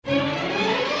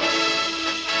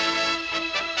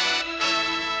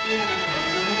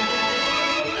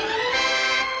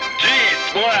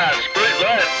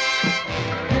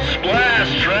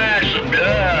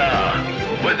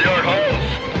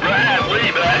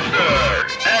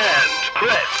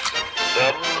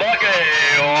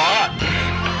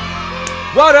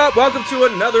What up? Welcome to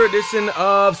another edition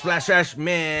of Splash Trash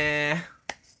Man,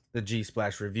 the G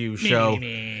Splash Review Show.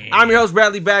 I'm your host,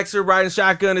 Bradley Baxter. Riding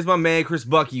shotgun is my man, Chris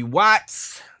Bucky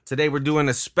Watts. Today we're doing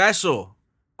a special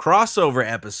crossover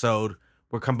episode.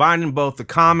 We're combining both the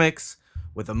comics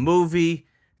with a movie.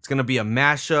 It's going to be a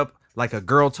mashup like a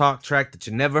girl talk track that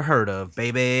you never heard of,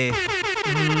 baby.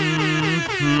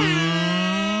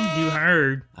 You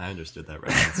heard. I understood that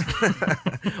reference.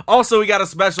 Also, we got a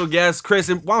special guest. Chris,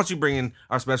 why don't you bring in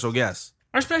our special guest?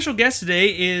 Our special guest today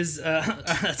is,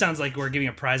 that sounds like we're giving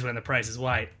a prize when the prize is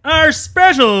white. Our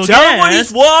special guest. Tell him what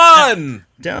he's won!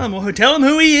 Tell him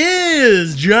who he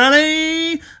is,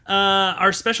 Johnny.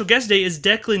 Our special guest today is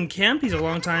Declan Kemp. He's a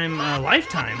lifelong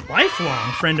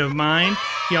friend of mine.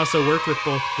 He also worked with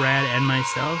both Brad and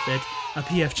myself at a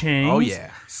PF Chang's. Oh,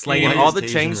 yeah. Slanging all the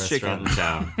Chang's chicken. In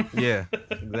town. Yeah,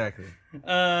 exactly.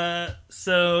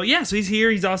 So he's here.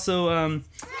 He's also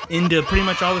into pretty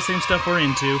much all the same stuff we're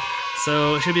into.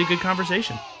 So it should be a good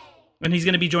conversation. And he's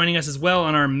going to be joining us as well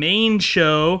on our main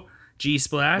show, G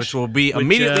Splash, Which will be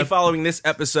immediately following this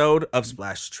episode of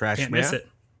Splash Trash Can't Man. miss it.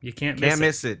 You can't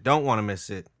miss it. Don't want to miss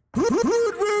it.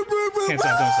 Can't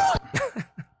stop, don't stop.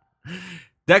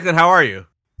 Declan, how are you?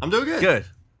 I'm doing good.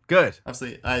 Good.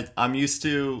 Obviously, I'm used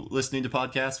to listening to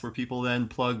podcasts where people then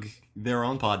plug their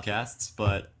own podcasts,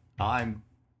 but I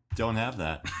don't have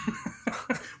that.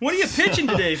 What are you pitching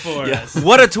today for us?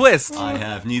 What a twist. I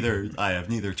have neither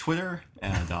Twitter,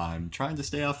 and I'm trying to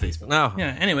stay off Facebook. No.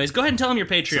 Yeah, anyways, go ahead and tell him your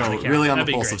Patreon So account. really on That'd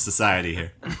the be pulse great. of society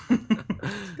here.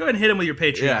 Go ahead and hit him with your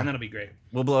Patreon. Yeah. That'll be great.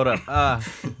 We'll blow it up.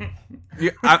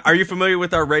 Are you familiar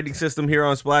with our rating system here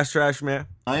on Splash Trash Man?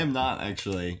 I am not,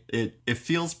 actually. It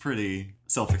feels pretty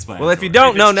self-explanatory. Well, if you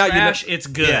don't know, If it's now trash, you know. it's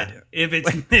good. Yeah. If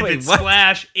it's Wait, what?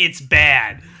 Splash, it's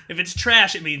bad. If it's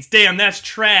trash, it means damn, that's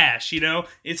trash. You know,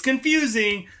 it's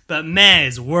confusing, but meh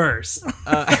is worse.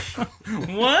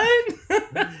 What?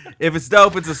 If it's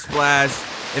dope, it's a splash.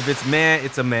 If it's meh,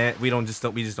 it's a meh. We just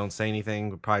don't say anything.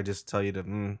 We'll probably just tell you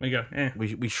to. We go.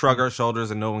 We shrug our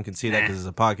shoulders and no one can see that because it's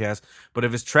a podcast. But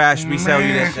if it's trash, we tell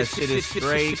you that shit is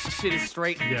straight. Shit is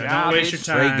straight. Yeah, garbage. don't waste your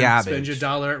Straight time. garbage. Spend your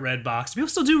 $1 at Redbox. Do people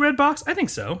still do Redbox? I think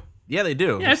so. Yeah, they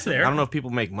do. Yeah, it's there. I don't know if people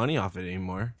make money off it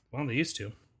anymore. Well, they used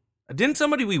to. Didn't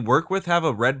somebody we work with have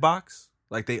a red box?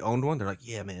 Like they owned one? They're like,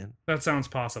 yeah, man. That sounds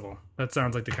possible. That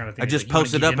sounds like the kind of thing. I just that you wanna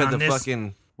posted get up in at on the this.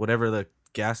 fucking whatever the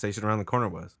gas station around the corner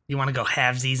was. You want to go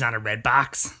halvesies on a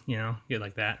Redbox? You know, get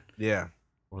like that. Yeah.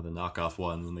 Or the knockoff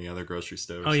ones in the other grocery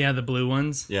stores. Oh yeah, the blue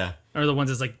ones. Yeah. Or the ones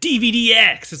that's like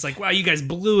DVDX. It's like, wow, you guys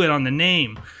blew it on the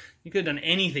name. You could have done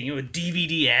anything. You know,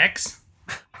 DVDX,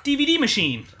 DVD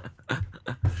machine.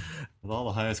 With all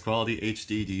the highest quality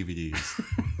HD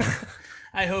DVDs.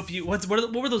 I hope you. What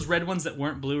were those red ones that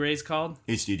weren't Blu-rays called?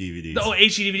 HD DVDs. Oh,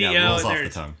 HD DVD. Yeah, Oh, rolls off there the it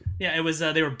is. tongue. Yeah, it was.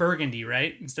 They were burgundy,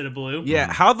 right, instead of blue.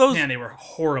 Yeah. How those? Man, they were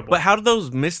horrible. But how did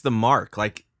those miss the mark?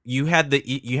 Like you had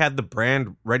the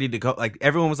brand ready to go. Like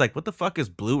everyone was like, "What the fuck is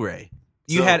Blu-ray?"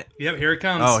 You So- had. Yep, here it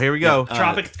comes. Oh, here we go.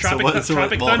 Tropic well,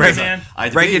 Thunder, break- man. I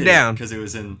Break it down. because it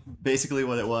was in basically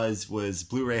what it was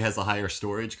Blu-ray has a higher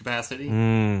storage capacity,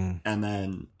 Mm. and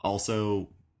then also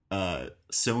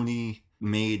Sony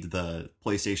made the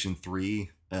PlayStation 3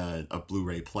 a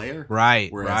Blu-ray player,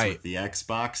 Right. whereas Right. with the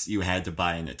Xbox you had to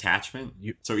buy an attachment.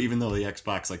 So even though the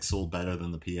Xbox like sold better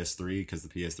than the PS3 because the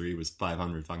PS3 was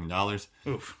 $500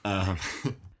 Oof.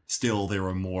 still there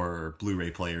were more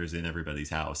Blu-ray players in everybody's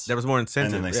house. There was more and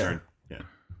incentive. then they yeah. started,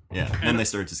 yeah. And then they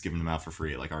started just giving them out for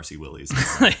free at like RC Willie's.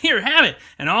 Here, have it.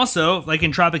 And also, like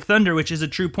in Tropic Thunder, which is a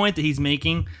true point that he's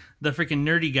making, the freaking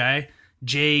nerdy guy,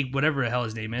 Jay, whatever the hell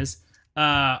his name is,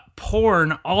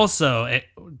 porn also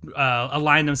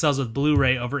aligned themselves with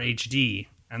Blu-ray over HD,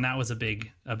 and that was a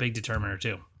big determiner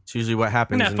too. It's usually what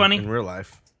happens Isn't that funny? in real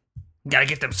life. Gotta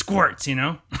get them squirts, you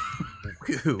know.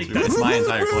 Dude, it's my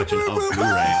entire collection of Blu-ray.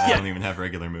 I don't even have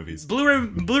regular movies.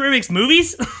 Blu-ray makes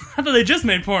movies. I thought they just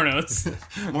made pornos.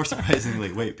 More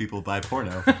surprisingly, wait, people buy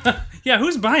porno. Yeah,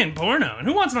 who's buying porno and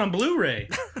who wants it on Blu-ray?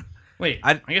 Wait,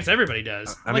 I I- guess everybody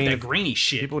does. I like mean, that grainy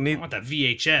shit. people need- I want that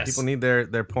VHS. People need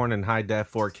their porn in high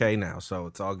def 4K now, so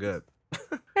it's all good.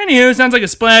 Anywho, sounds like a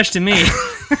splash to me.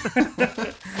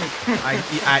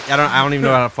 I don't even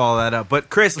know how to follow that up. But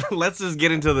Chris, let's just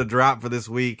get into the drop for this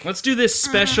week. Let's do this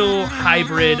special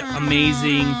hybrid,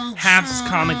 amazing, half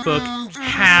comic book,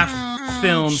 half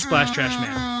film Splash Trash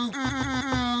Man.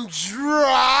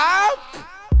 Drop.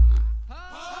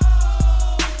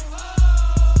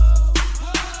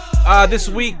 This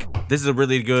week, this is a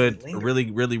really good,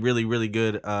 really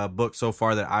good book so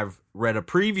far that I've read a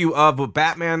preview of. But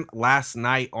Batman Last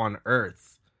Night on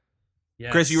Earth.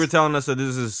 Yes. Chris, you were telling us that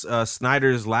this is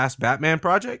Snyder's last Batman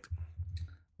project.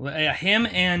 Him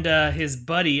and his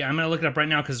buddy. I'm gonna look it up right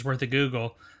now because it's worth a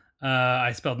Google.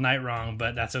 I spelled night wrong,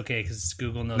 but that's okay because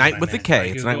Google knows. Night with a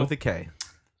K. It's night with a K.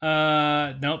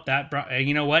 Nope.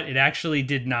 You know what? It actually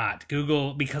did not.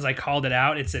 Google, because I called it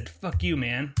out. It said, "Fuck you,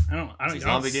 man. I don't." It's a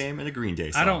zombie game and a Green Day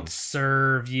song. I don't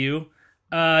serve you.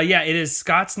 Yeah, it is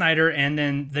Scott Snyder, and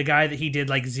then the guy that he did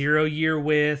like 0 Year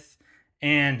with,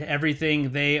 and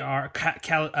everything. They are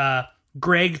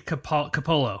Greg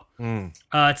Capullo.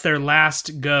 It's their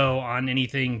last go on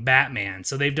anything Batman.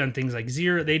 So they've done things like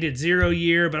They did 0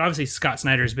 Year, but obviously Scott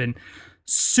Snyder has been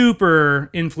super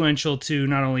influential to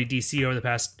not only DC over the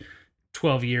past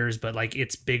 12 years, but like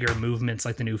its bigger movements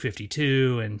like the New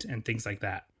 52 and things like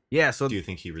that. Yeah. So do you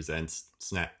think he resents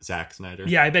Zack Snyder?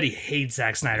 Yeah, I bet he hates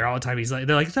Zack Snyder all the time.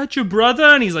 They're like, "Is that your brother?"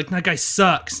 And he's like, "That guy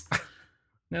sucks."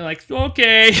 They're like,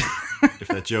 "Okay." If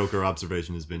that joke or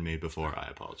observation has been made before, I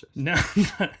apologize. No,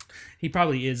 he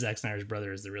probably is Zack Snyder's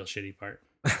brother. Is the real shitty part.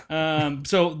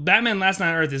 So Batman Last Night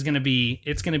on Earth is gonna be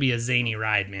a zany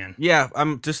ride, man. Yeah,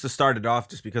 I'm just to start it off,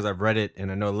 just because I've read it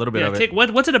and I know a little bit of it.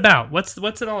 What's it about? What's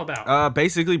it all about?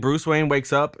 Basically, Bruce Wayne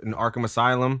wakes up in Arkham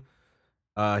Asylum.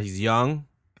 He's young,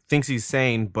 thinks he's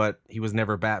sane, but he was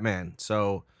never Batman.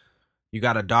 So you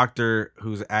got a doctor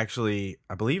who's actually,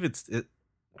 I believe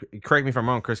correct me if I'm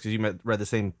wrong, Chris, because you read the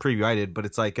same preview I did, but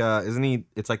it's like, isn't he?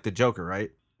 It's like the Joker,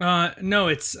 right? No,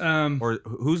 it's or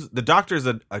who's the doctor's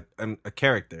a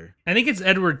character. I think it's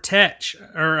Edward Tetch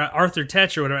or Arthur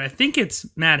Tetch or whatever. I think it's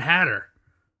Mad Hatter,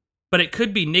 but it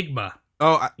could be Nigma.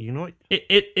 Oh, you know what?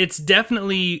 It's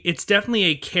definitely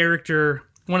a character.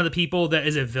 One of the people that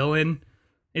is a villain.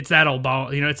 It's that old ball,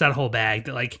 it's that whole bag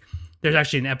that like. There's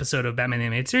actually an episode of Batman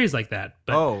animated series like that.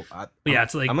 But,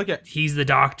 it's like he's the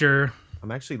doctor. I'm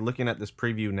actually looking at this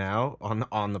preview now on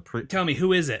the Tell me,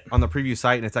 who is it? On the preview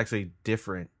site, and it's actually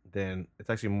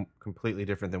completely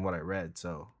different than what I read.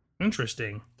 So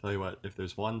interesting. Tell you what, if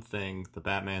there's one thing the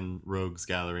Batman Rogues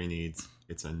Gallery needs,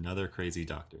 it's another crazy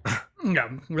doctor. Yeah,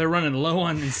 they're running low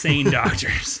on insane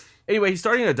doctors. Anyway, he's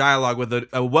starting a dialogue with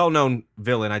a well-known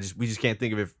villain. We just can't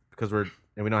think of it because we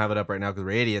don't have it up right now because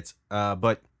we're idiots.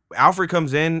 But Alfred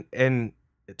comes in, and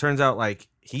it turns out like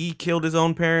he killed his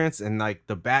own parents, and like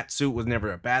the bat suit was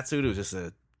never a bat suit; it was just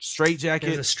a straight jacket. It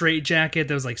was a straight jacket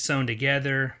that was like sewn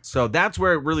together. So that's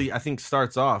where it really, I think,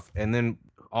 starts off, and then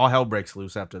all hell breaks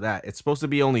loose after that. It's supposed to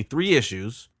be only 3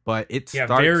 issues, but it's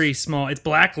very small. It's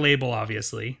Black Label,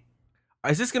 obviously.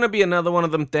 Is this going to be another one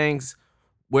of them things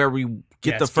where we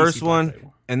get the first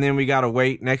one, and then we got to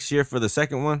wait next year for the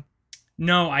second one?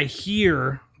 No, I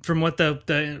hear from what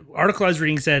the article I was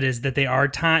reading said is that they're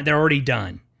already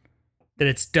done. That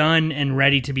it's done and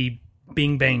ready to be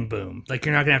bing, bang, boom. Like,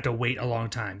 you're not going to have to wait a long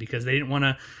time because they didn't want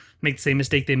to make the same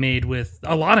mistake they made with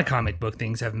a lot of comic book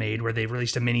things have made where they've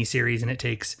released a mini series and it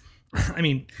takes, I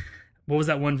mean, what was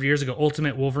that one years ago?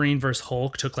 Ultimate Wolverine versus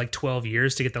Hulk took like 12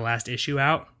 years to get the last issue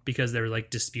out because there were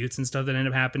like disputes and stuff that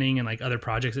ended up happening and like other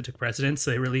projects that took precedence. So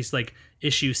they released like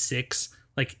issue 6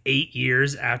 like 8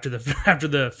 years after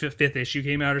the fifth issue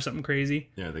came out or something crazy.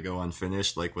 Yeah, they go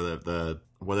unfinished, like with the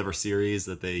whatever series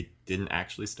that they didn't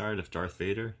actually start of Darth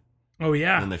Vader. Oh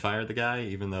yeah, and they fired the guy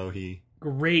even though he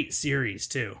great series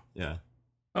too. Yeah.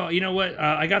 Oh, you know what?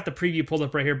 I got the preview pulled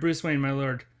up right here. Bruce Wayne, my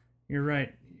lord, you're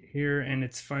right here, and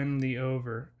it's finally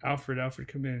over. Alfred,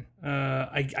 come in.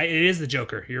 It is the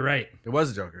Joker. You're right. It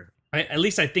was a Joker. At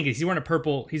least I think he's wearing a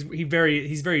purple. He's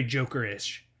very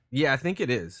Joker-ish. Yeah, I think it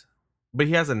is. But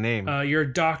he has a name. You're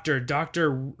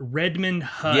Dr. Redmond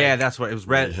Hood. Yeah, that's what it was.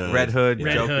 Red Hood. Red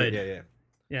Joker. Hood. Yeah.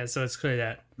 Yeah, so it's clear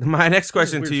that. My next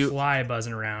question to you. Fly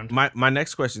buzzing around. My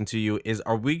next question to you is: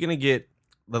 are we gonna get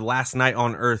the Last Night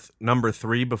on Earth number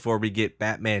 3 before we get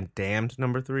Batman Damned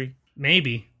number 3?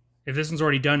 Maybe. If this one's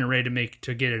already done and ready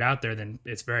to get it out there, then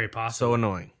it's very possible.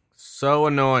 So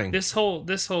annoying. This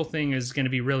whole thing is going to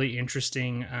be really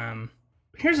interesting.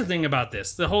 Here's the thing about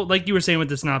this: the whole, like you were saying with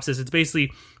the synopsis, it's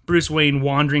basically Bruce Wayne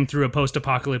wandering through a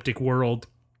post-apocalyptic world,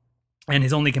 and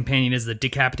his only companion is the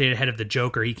decapitated head of the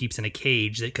Joker. He keeps in a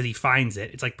cage because he finds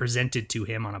it. It's like presented to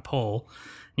him on a pole.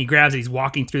 And he grabs it. He's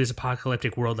walking through this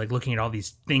apocalyptic world, like looking at all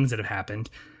these things that have happened.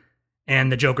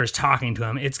 And the Joker's talking to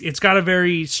him. It's got a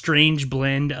very strange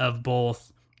blend of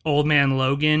both Old Man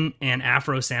Logan and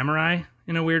Afro Samurai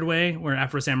in a weird way, where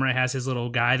Afro Samurai has his little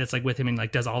guy that's like with him and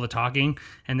like does all the talking.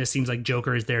 And this seems like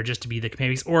Joker is there just to be the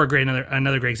companion. Or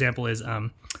another great example is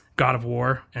God of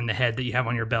War and the head that you have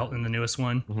on your belt in the newest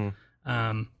one.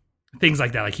 Mm-hmm. Things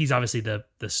like that. Like he's obviously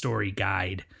the story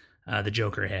guide. The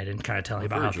Joker head and kind of telling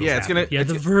about how it's gonna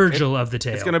the Virgil of the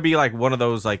tale. It's gonna be like one of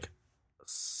those like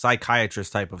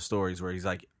psychiatrist type of stories where he's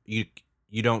like you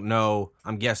don't know.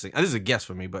 I'm guessing this is a guess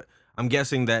for me, but I'm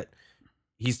guessing that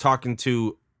he's talking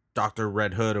to Dr.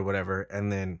 Red Hood or whatever,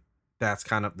 and then that's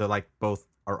kind of, they're like both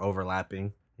are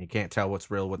overlapping. You can't tell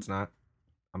what's real, what's not.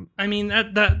 I mean,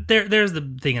 there's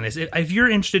the thing in this. If you're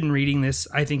interested in reading this,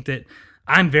 I think that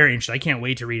I'm very interested. I can't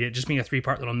wait to read it. Just being a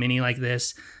 3-part little mini like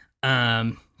this.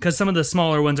 Because some of the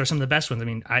smaller ones are some of the best ones. I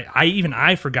mean,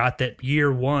 I forgot that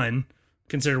Year One,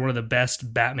 considered one of the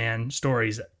best Batman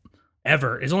stories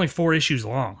ever, is only 4 issues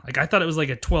long. Like, I thought it was like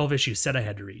a 12-issue set I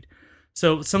had to read.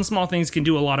 So some small things can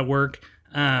do a lot of work.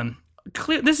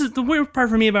 This is the weird part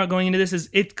for me about going into this, is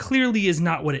it clearly is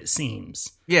not what it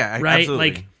seems. Yeah, right. Absolutely.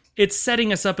 Like, it's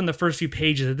setting us up in the first few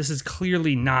pages that this is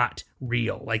clearly not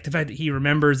real. Like the fact that he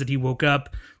remembers that he woke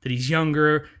up, that he's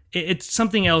younger. It's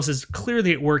something else is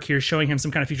clearly at work here, showing him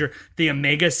some kind of future. The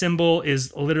Omega symbol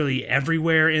is literally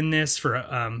everywhere in this for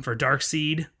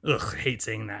Darkseid. Ugh, I hate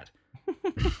saying that.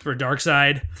 For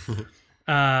Darkseid.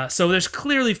 So there's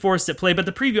clearly force at play, but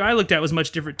the preview I looked at was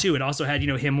much different too. It also had,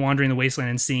 him wandering the wasteland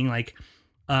and seeing like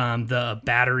the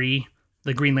battery,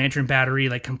 the Green Lantern battery,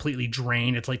 like completely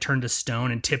drained. It's like turned to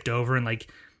stone and tipped over, and like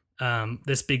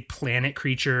this big planet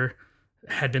creature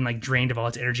had been like drained of all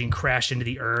its energy and crashed into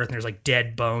the earth. And there's like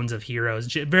dead bones of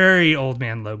heroes. Very Old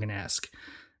Man Logan-esque.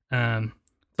 But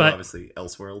obviously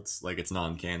Elseworlds, like it's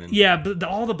non-canon. Yeah, but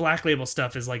all the Black Label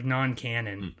stuff is like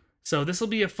non-canon. So this will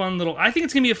be a fun little, I think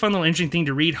it's going to be a fun little interesting thing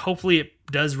to read. Hopefully it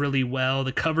does really well.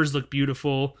 The covers look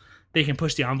beautiful. They can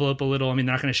push the envelope a little. I mean,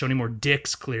 they're not going to show any more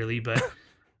dicks clearly, but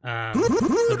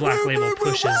the Black Label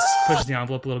pushes the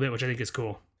envelope a little bit, which I think is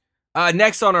cool.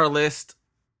 Next on our list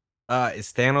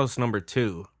is Thanos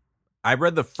 #2. I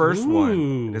read the first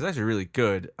one. It's actually really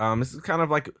good. This is kind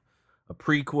of like a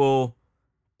prequel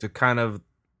to kind of,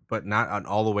 but not on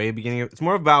all the way beginning. It's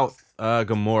more about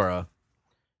Gamora.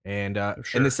 And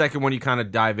in the second one, you kind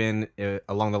of dive in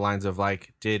along the lines of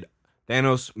like, did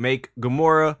Thanos make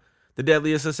Gamora the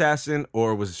deadliest assassin,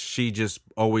 or was she just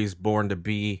always born to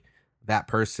be that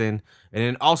person? And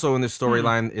then also in this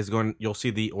storyline you'll see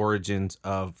the origins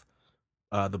of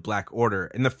the Black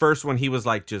Order. In the first one, he was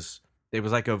like it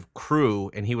was like a crew,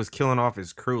 and he was killing off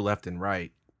his crew left and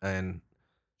right. And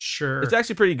sure, it's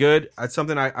actually pretty good. It's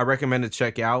something I recommend to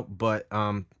check out. But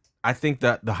I think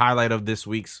that the highlight of this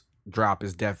week's drop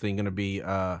is definitely going to be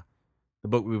the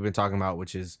book we've been talking about,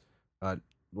 which is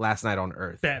Last Night on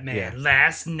Earth. Batman,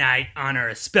 Last Night on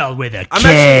Earth, spelled with a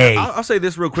K. I'll say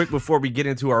this real quick before we get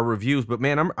into our reviews, but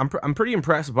man, I'm pretty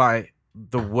impressed by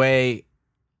the way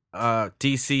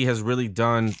DC has really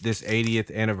done this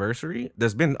 80th anniversary.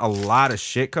 There's been a lot of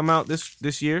shit come out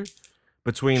this year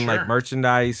between like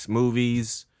merchandise,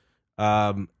 movies,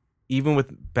 even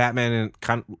with Batman and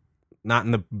kind of not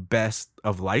in the best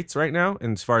of lights right now,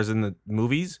 and as far as in the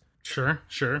movies. Sure.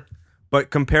 But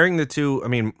comparing the two, I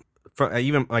mean,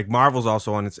 even like Marvel's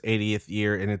also on its 80th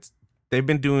year, and they've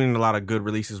been doing a lot of good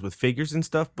releases with figures and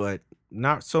stuff, but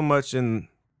not so much in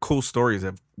cool stories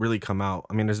have really come out.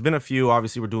 I mean, there's been a few.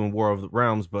 Obviously, we're doing War of the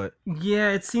Realms, but yeah,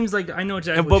 it seems like I know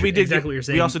exactly what you're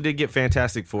saying. We also did get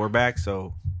Fantastic Four back,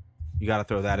 so you got to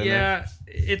throw that in there. Yeah,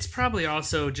 it's probably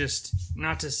also just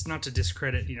not to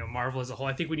discredit, Marvel as a whole.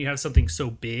 I think when you have something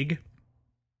so big,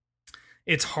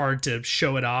 it's hard to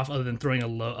show it off other than throwing a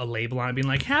label on it, being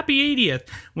like Happy 80th,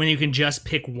 when you can just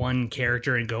pick one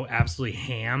character and go absolutely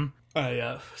ham.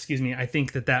 Excuse me. I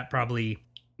think that probably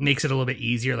makes it a little bit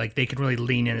easier. Like they could really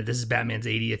lean into this is Batman's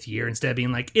 80th year instead of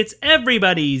being like it's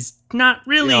everybody's, not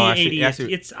really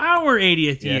 80th. It's our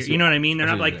 80th year. You know what I mean? They're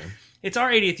not like. It's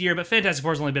our 80th year, but Fantastic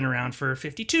Four's only been around for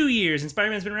 52 years, and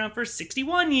Spider-Man's been around for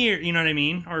 61 years. You know what I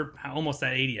mean? Or almost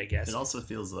that 80, I guess. It also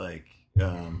feels like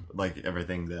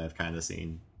everything that I've kind of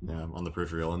seen on the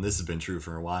peripheral, and this has been true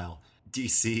for a while.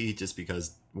 DC, just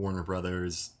because Warner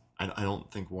Brothers, I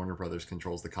don't think Warner Brothers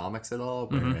controls the comics at all,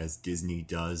 whereas Disney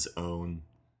does own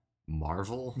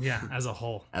Marvel. Yeah, as a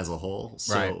whole.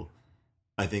 So right.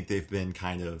 I think they've been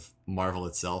Marvel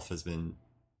itself has been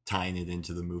tying it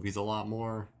into the movies a lot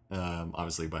more.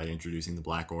 Obviously by introducing the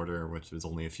Black Order, which was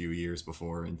only a few years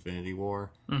before Infinity War.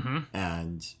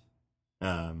 And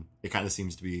it kind of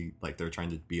seems to be like they're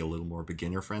trying to be a little more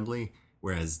beginner friendly,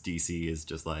 whereas DC is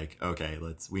just like, okay,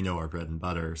 we know our bread and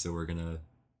butter, so we're gonna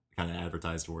kind of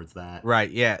advertise towards that. Right,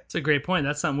 yeah. It's a great point.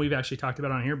 That's something we've actually talked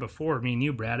about on here before, me and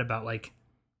you, Brad, about like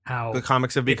how the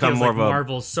comics have become more like of a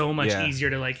Marvel's so much easier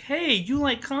to like, hey, you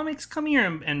like comics? Come here.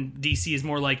 And DC is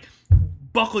more like,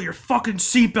 buckle your fucking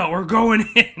seatbelt, we're going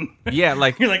in. Yeah,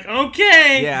 like you're like,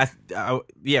 okay.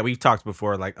 Yeah, we've talked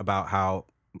before like about how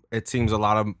it seems a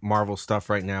lot of Marvel stuff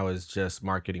right now is just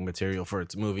marketing material for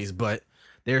its movies, but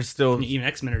there's still even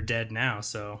X-Men are dead now,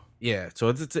 so yeah. So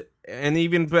it's and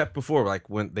even before, like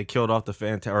when they killed off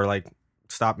the or like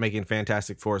stopped making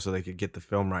Fantastic Four so they could get the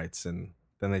film rights, and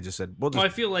then they just said, "We'll Well, I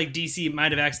just." feel like DC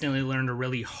might have accidentally learned a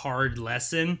really hard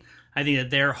lesson. I think that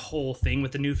their whole thing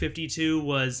with the New 52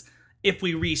 was, if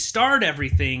we restart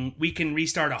everything, we can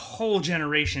restart a whole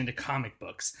generation into comic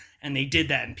books. And they did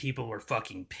that, and people were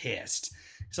fucking pissed.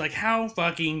 It's like, how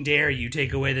fucking dare you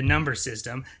take away the number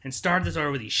system and start this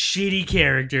over with these shitty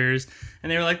characters?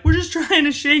 And they were like, we're just trying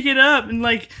to shake it up and,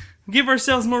 like, give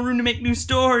ourselves more room to make new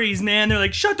stories, man. They're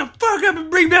like, shut the fuck up and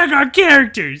bring back our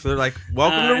characters. So they're like,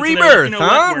 "Welcome to So Rebirth, they're like, you know huh?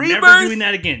 what? We're Rebirth, never doing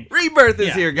that again. Rebirth is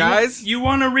Yeah. here, guys." You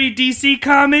want to read DC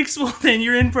Comics? Well, then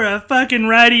you're in for a fucking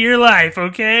ride of your life,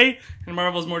 okay? And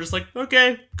Marvel's more just like,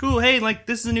 okay, cool. Hey, like,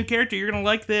 this is a new character. You're going to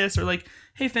like this. Or like,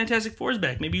 hey, Fantastic Four's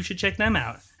back. Maybe you should check them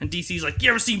out. And DC's like, you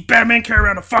ever seen Batman carry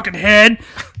around a fucking head?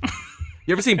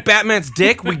 You ever seen Batman's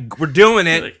dick? We're doing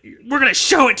it. Like, we're going to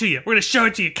show it to you. We're going to show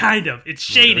it to you, kind of. It's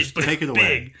shaded, but take it's it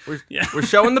big. away. We're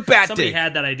showing the bat Somebody dick.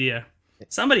 had that idea.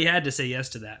 Somebody had to say yes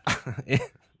to that.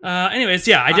 Anyways,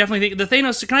 yeah, I definitely think the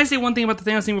Thanos. Can I say one thing about the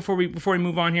Thanos thing before we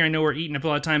move on here? I know we're eating up a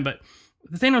lot of time, but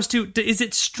the Thanos 2. Is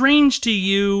it strange to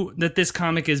you that this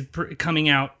comic is coming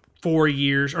out 4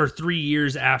 years or 3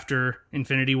 years after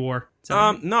Infinity War?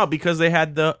 No, because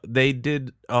they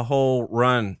did a whole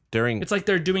run during. It's like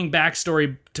they're doing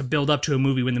backstory to build up to a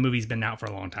movie when the movie's been out for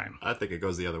a long time. I think it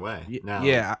goes the other way. Now,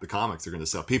 yeah. the comics are going to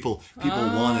sell. People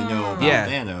want to know about Yeah,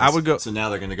 Thanos. I would go- So now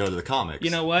they're going to go to the comics.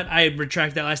 You know what? I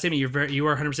retract that last statement. You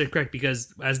are 100% correct,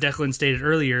 because as Declan stated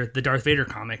earlier, the Darth Vader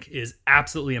comic is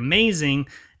absolutely amazing,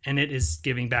 and it is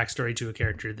giving backstory to a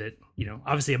character that, you know,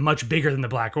 obviously much bigger than the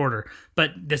Black Order.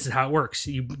 But this is how it works.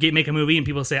 You make a movie and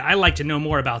people say, "I like to know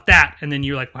more about that," and then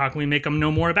you're like, well, "How can we make them know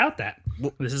more about that?"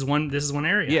 This is one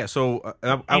area. Yeah, so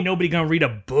Ain't nobody gonna read a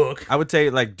book. I would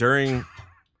say like during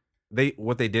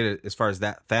what they did as far as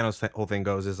that Thanos whole thing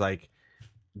goes is like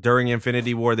during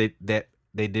Infinity War they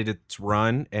did its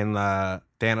run, and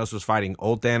Thanos was fighting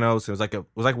old Thanos. It was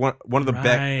like one of the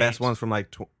Right. best ones from like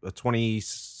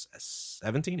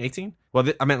 2017, 18. Well,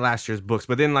 I meant last year's books,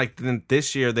 but then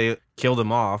this year they killed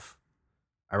him off.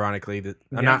 Ironically, not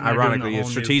they're doing ironically, the it's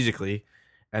whole new- strategically.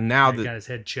 And now He got his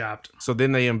head chopped. so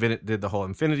then they did the whole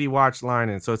Infinity Watch line,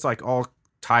 and so it's like all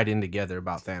tied in together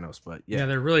about Thanos. But Yeah,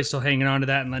 they're really still hanging on to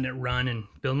that and letting it run and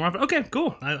build more of it. Okay,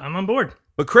 cool. I'm on board.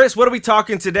 But Chris, what are we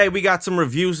talking today? We got some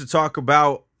reviews to talk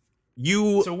about.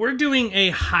 So we're doing a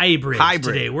hybrid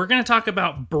today. We're going to talk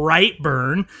about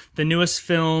Brightburn, the newest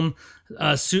film.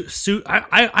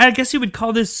 I guess you would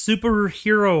call this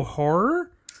superhero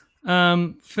horror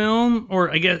film,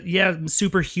 or I guess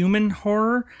superhuman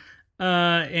horror.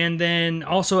 And then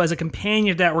also as a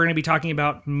companion to that, we're going to be talking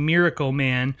about Miracle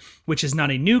Man, which is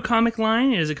not a new comic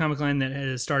line. It is a comic line that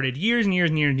has started years and years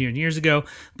and years and years ago.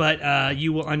 But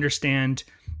you will understand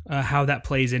how that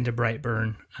plays into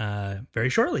Brightburn very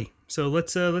shortly. So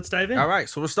let's dive in. All right,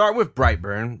 so we'll start with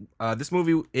Brightburn. This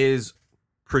movie is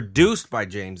produced by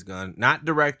James Gunn, not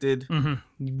directed.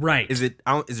 Right. Is it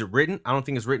written? I don't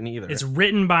think it's written either. It's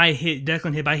written by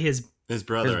Declan, by his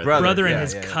brother, His brother. brother and yeah,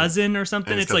 his yeah. cousin or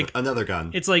something. And It's like another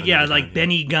gun. It's like, Another like gun,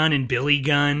 Benny Gunn and Billy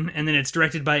Gunn, and then it's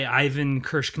directed by Ivan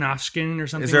Kershkovskin or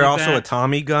something. Is there like also that. a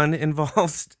Tommy gun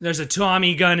involved? There's a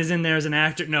Tommy Gunn is in there as an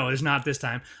actor. No, there's not this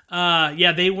time.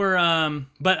 Yeah, they were.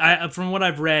 But from what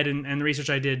I've read and the research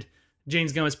I did,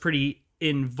 James Gunn was pretty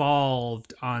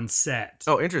involved on set.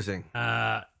 Oh, interesting.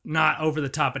 Not over the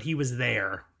top, but he was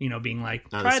there. You know, being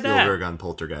like, Not try a Spielberg that. on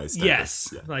Poltergeist. type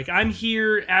Yes, of- yeah. like I'm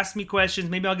here. Ask me questions.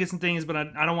 Maybe I'll get some things, but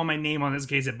I don't want my name on this in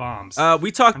case it bombs. We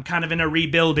talked I'm kind of in a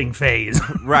rebuilding phase.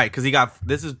 right because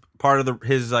this is part of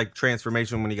his like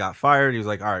transformation when he got fired. He was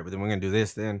like, all right, but then we're gonna do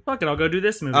this then. Fuck it, I'll go do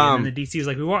this movie. And then the DC was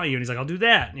like, we want you. And he's like, I'll do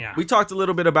that. Yeah. We talked a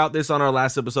little bit about this on our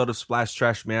last episode of Splash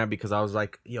Trash Man because I was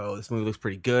like, yo, this movie looks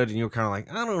pretty good, and you were kind of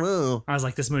like, I don't know. I was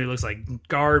like, this movie looks like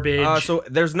garbage. So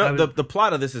there's the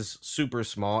plot of this is super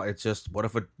small. It's just, what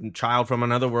if a child from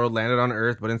another world landed on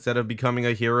Earth, but instead of becoming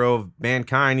a hero of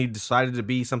mankind, he decided to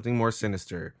be something more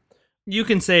sinister. You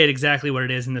can say it exactly what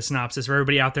it is in the synopsis for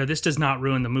everybody out there. This does not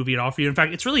ruin the movie at all for you. In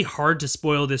fact, it's really hard to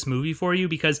spoil this movie for you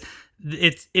because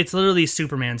it's literally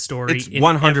Superman's story. It's in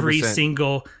 100%. every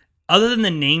single, other than the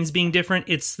names being different,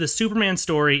 it's the Superman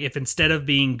story. If instead of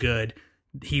being good,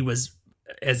 he was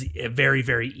as very,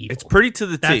 very evil. It's pretty to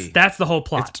the T. That's the whole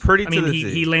plot. It's pretty I mean, to the he,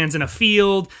 T. he lands in a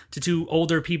field to two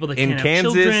older people that In can't have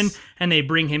Kansas. children, and they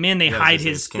bring him in. They Yeah, hide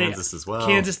it's Kansas as well.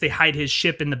 Kansas. They hide his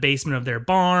ship in the basement of their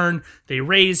barn. They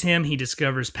raise him. He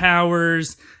discovers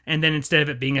powers, and then instead of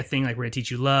it being a thing like we're gonna teach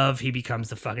you love, he becomes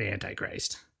the fucking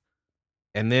Antichrist.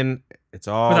 And then it's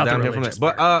all Without the downhill from there. religious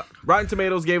But Rotten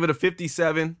Tomatoes gave it a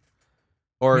 57.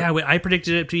 Or Yeah, I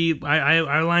predicted it to be. I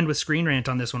aligned with Screen Rant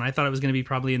on this one. I thought it was going to be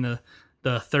probably in the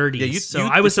 30s. Yeah, so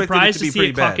you I was expected it surprised to be to see pretty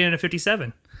it clock bad. in at a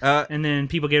 57. and then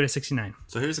people gave it a 69.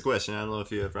 So here's a question. I don't know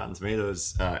if you have Rotten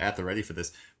Tomatoes at the ready for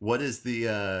this. What is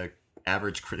the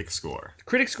average critic score?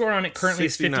 Critic score on it currently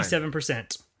 69. is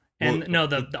 57%. And Well, no,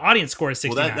 the audience score is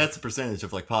 69. Well, that's a percentage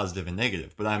of like positive and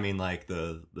negative. But I mean, like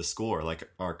the score, like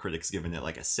are critics giving it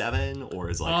like a 7,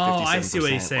 or is like 57%? I see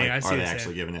what he's saying. Like, I see are what they he's actually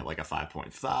saying. giving it like a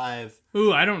 5.5?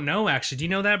 Ooh, I don't know, actually. Do you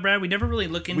know that, Brad? We never really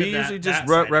look into We that. usually just that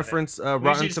side of it. reference usually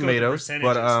Rotten just go with the Tomatoes,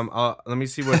 but percentages. let me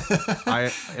see what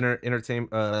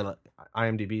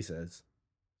IMDb says.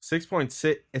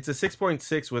 6.6. It's a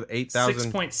 6.6 with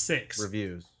 8,000 6.6.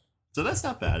 reviews. So that's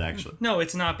not bad, actually. No,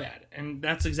 it's not bad. And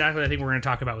that's exactly what I think we're going to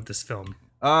talk about with this film.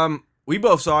 We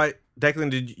both saw it.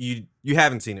 Declan, did you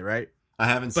haven't seen it, right? I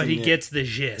haven't seen But he it, gets the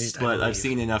gist. I but I've believe.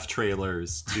 seen enough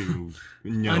trailers to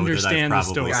know Understand the that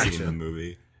I've probably story. seen Gotcha. the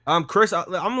movie. Chris, I'm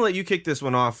gonna let you kick this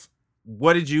one off.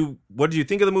 What did you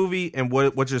think of the movie, and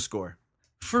what's your score?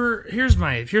 Here's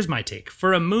my take.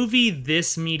 For a movie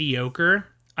this mediocre,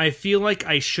 I feel like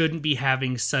I shouldn't be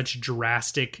having such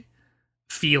drastic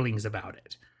feelings about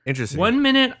it. Interesting. 1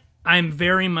 minute I'm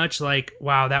very much like,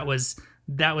 wow, that was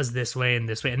this way and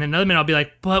this way, and then another minute I'll be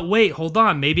like, but wait, hold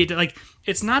on, maybe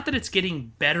it's not that it's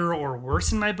getting better or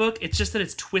worse in my book, it's just that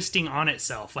it's twisting on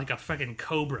itself like a fucking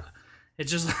cobra.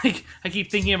 It's just like I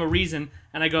keep thinking of a reason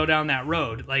and I go down that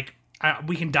road. Like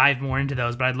we can dive more into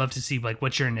those, but I'd love to see like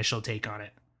what's your initial take on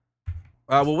it.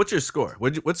 Well, what's your score?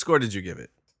 What score did you give it?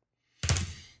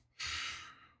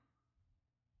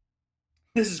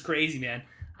 This is crazy, man.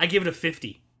 I give it a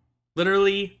 50.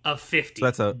 Literally a 50. So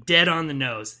that's a dead on the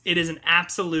nose. It is an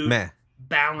absolute meh.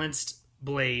 balanced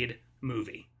Blade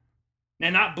movie. Now,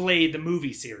 not Blade the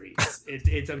movie series.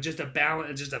 It's just a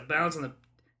balance on the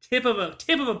tip of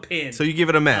a pin. So you give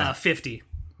it a meh. 50.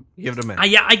 You give it a meh.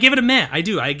 Yeah, I give it a meh. I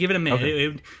do. I give it a meh.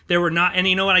 Okay. There were not, and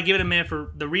you know what? I give it a meh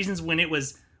for the reasons when it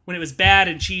was bad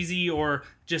and cheesy, or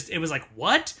just it was like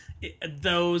what.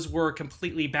 Those were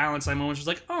completely balanced. My moments was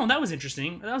like, oh, that was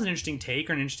interesting. That was an interesting take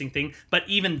or an interesting thing. But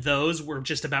even those were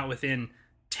just about within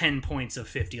 10 points of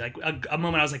 50. Like a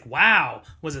moment I was like, wow,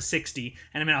 was a 60,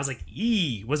 and a minute I was like,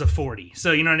 yee, was a 40.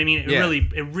 So you know what I mean?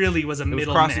 It really was a it was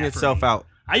middle crossing meh for itself me. out.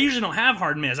 I usually don't have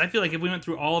hard mehs. I feel like if we went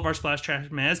through all of our splash trash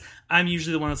mehs, I'm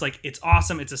usually the one that's like, it's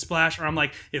awesome, it's a splash, or I'm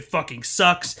like, it fucking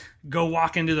sucks. Go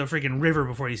walk into the freaking river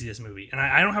before you see this movie. And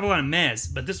I don't have a lot of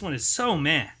mehs, but this one is so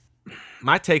meh.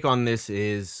 My take on this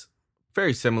is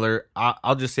very similar.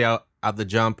 I'll just say out the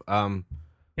jump.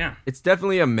 Yeah. It's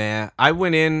definitely a meh. I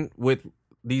went in with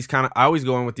I always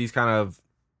go in with these kind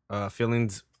of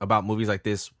feelings about movies like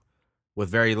this with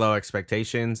very low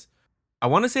expectations. I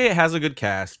want to say it has a good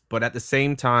cast, but at the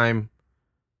same time,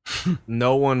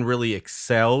 no one really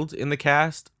excelled in the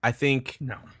cast. I think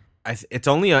No. it's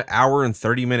only an hour and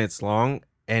 30 minutes long,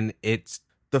 and it's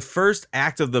the first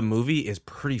act of the movie is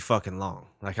pretty fucking long.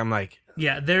 Like I'm like,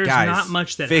 Yeah, there's guys, not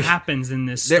much that fig- happens in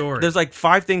this story. there's like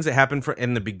 5 things that happen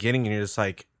in the beginning, and you're just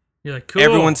like, You're like, cool.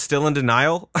 everyone's still in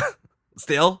denial.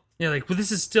 Still, You're like, well,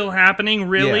 this is still happening,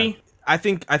 really? Yeah. I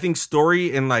think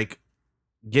story and like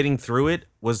getting through it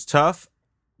was tough.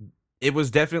 It was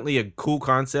definitely a cool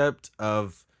concept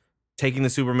of taking the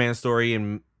Superman story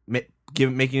and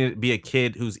making it be a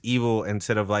kid who's evil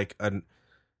instead of like he's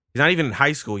not even in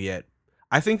high school yet.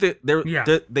 I think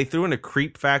that they threw in a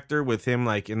creep factor with him,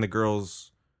 like in the girls.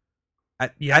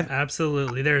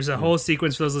 Absolutely. There's a whole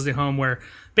sequence for those listening home where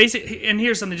basically, and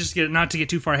here's something just to not to get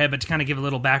too far ahead, but to kind of give a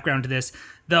little background to this.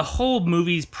 The whole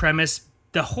movie's premise,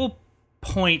 the whole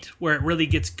point where it really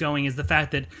gets going is the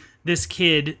fact that this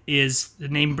kid his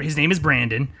name is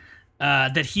Brandon,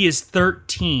 that he is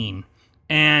 13,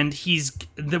 and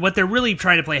what they're really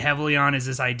trying to play heavily on is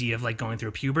this idea of like going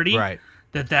through puberty. Right.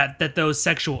 That those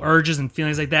sexual urges and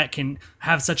feelings like that can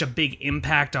have such a big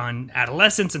impact on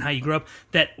adolescence and how you grow up,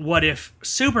 that what if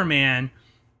Superman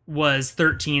was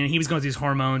 13 and he was going through these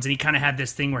hormones and he kind of had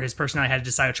this thing where his personality had to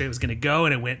decide which way it was going to go,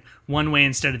 and it went one way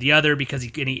instead of the other because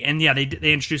they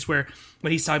introduced what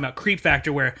he's talking about, creep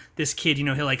factor, where this kid, you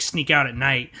know, he'll like sneak out at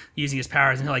night using his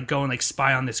powers and he'll like go and like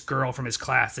spy on this girl from his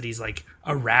class that he's like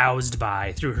aroused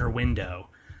by through her window.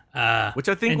 Which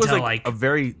I think was like a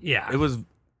very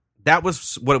that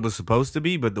was what it was supposed to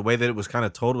be, but the way that it was kind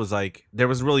of told was like there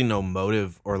was really no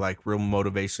motive or like real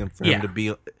motivation for him to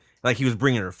be like, he was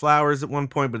bringing her flowers at one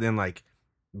point, but then like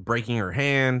breaking her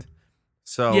hand.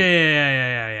 So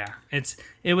yeah.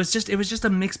 It was just a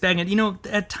mixed bag, and you know,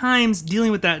 at times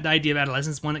dealing with the idea of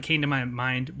adolescence, one that came to my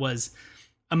mind was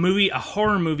a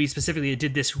horror movie specifically that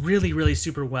did this really, really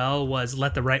super well was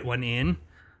Let the Right One In,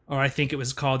 or I think it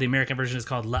was called, the American version is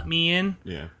called Let Me In.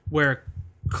 Yeah. Where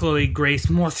Chloe Grace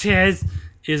Moretz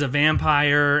is a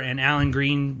vampire and Alan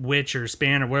Green, witch or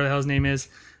Span or whatever the hell his name is,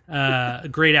 a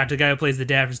great actor, the guy who plays the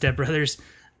dad from Step Brothers.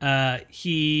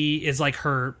 He is like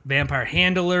her vampire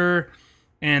handler,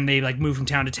 and they like move from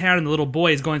town to town, and the little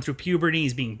boy is going through puberty,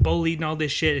 he's being bullied and all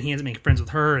this shit, and he has to make friends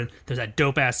with her, and there's that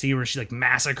dope ass scene where she like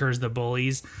massacres the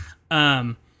bullies.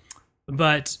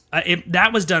 But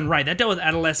that was done right. That dealt with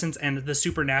adolescence and the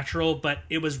supernatural, but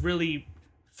it was really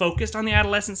focused on the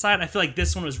adolescent side. I feel like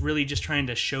this one was really just trying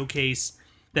to showcase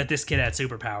that this kid had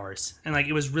superpowers, and like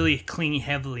it was really leaning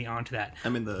heavily onto that. I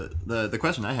mean, the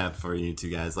question I have for you two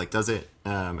guys, like, does it,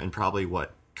 and probably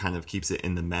what kind of keeps it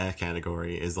in the meh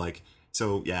category is like,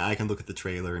 so yeah, I can look at the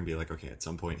trailer and be like, okay, at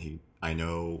some point I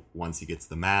know once he gets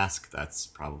the mask, that's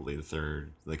probably the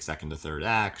second to third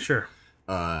act. Sure.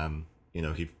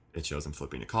 It shows him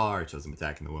flipping a car, it shows him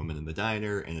attacking the woman in the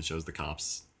diner, and it shows the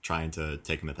cops trying to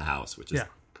take him at the house, which is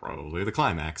probably the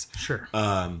climax. Sure.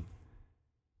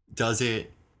 Does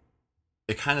it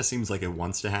kind of seems like it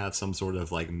wants to have some sort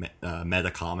of like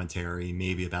meta commentary,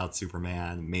 maybe about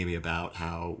Superman, maybe about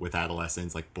how with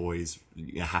adolescents, like boys,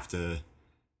 you have to,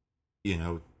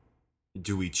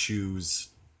 do we choose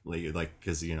like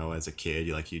because as a kid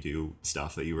you do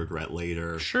stuff that you regret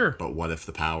later. Sure. But what if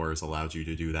the powers allowed you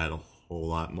to do that a whole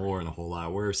lot more and a whole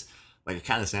lot worse? Like, it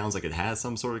kind of sounds like it has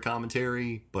some sort of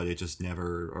commentary, but it just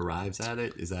never arrives at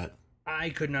it. Is that? I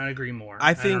could not agree more.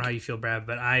 I don't know how you feel, Brad,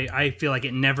 but I feel like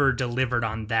it never delivered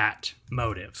on that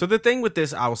motive. So the thing with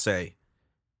this, I'll say,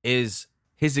 is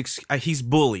he's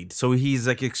bullied. So he's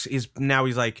like, he's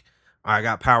like, I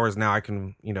got powers now. I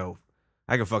can,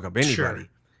 I can fuck up anybody. Sure.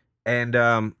 And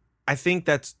I think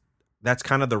that's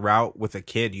kind of the route with a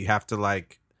kid. You have to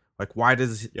like why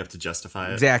does you have to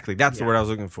justify it? Exactly. That's the word I was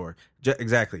looking for.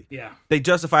 Exactly. Yeah. They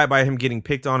justify it by him getting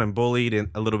picked on and bullied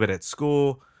a little bit at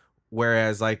school.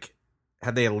 Whereas like,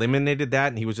 had they eliminated that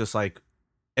and he was just like,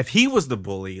 if he was the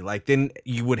bully, like then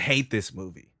you would hate this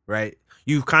movie, right?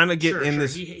 You kind of get in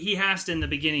this. He has to in the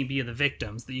beginning be the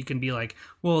victims that you can be like,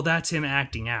 well, that's him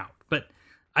acting out. But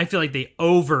I feel like they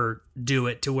overdo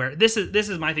it to where this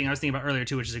is my thing I was thinking about earlier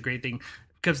too, which is a great thing.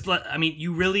 Because, I mean,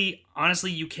 you really,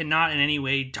 honestly, you cannot in any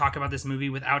way talk about this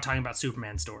movie without talking about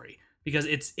Superman's story. Because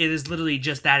it is literally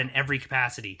just that in every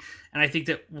capacity. And I think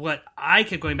that what I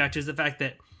kept going back to is the fact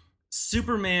that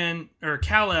Superman, or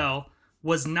Kal-El,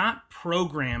 was not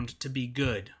programmed to be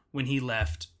good when he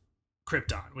left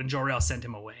Krypton, when Jor-El sent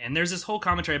him away. And there's this whole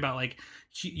commentary about, like,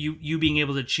 you being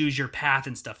able to choose your path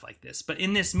and stuff like this. But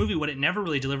in this movie, what it never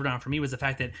really delivered on for me was the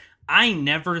fact that I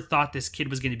never thought this kid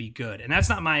was going to be good. And that's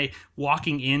not my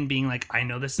walking in being like, I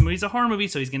know this movie's a horror movie,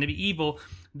 so he's going to be evil.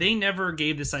 They never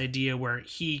gave this idea where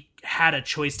he had a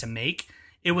choice to make.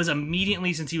 It was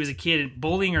immediately, since he was a kid,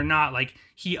 bullying or not, like,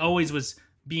 he always was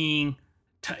being...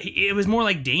 it was more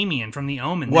like Damien from The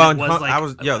Omen. Well, it was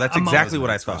like, that's exactly what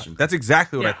I thought. That's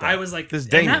exactly what I thought. I was like, this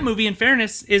and Damien. that movie, in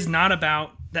fairness, is not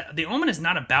about... The Omen is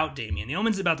not about Damien. The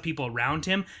Omen's about the people around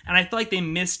him. And I feel like they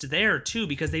missed there, too,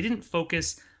 because they didn't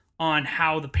focus on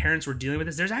how the parents were dealing with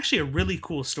this. There's actually a really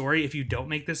cool story if you don't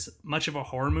make this much of a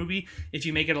horror movie. If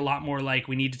you make it a lot more like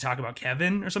We Need to Talk About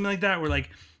Kevin or something like that, where like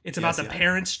it's about the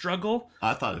parents' struggle.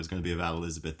 I thought it was going to be about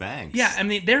Elizabeth Banks. Yeah, I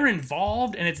mean, they're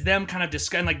involved, and it's them kind of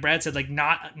discussing, like Brad said, like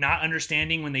not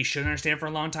understanding when they should understand for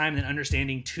a long time, and then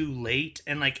understanding too late.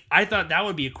 And like, I thought that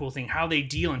would be a cool thing, how they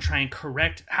deal and try and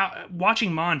correct, how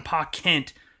watching Ma and Pa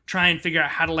Kent try and figure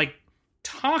out how to like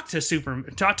talk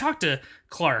to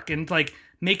Clark and like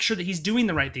make sure that he's doing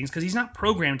the right things, because he's not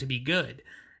programmed to be good.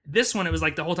 This one, it was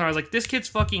like the whole time I was like, this kid's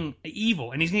fucking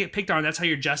evil and he's gonna get picked on. That's how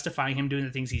you're justifying him doing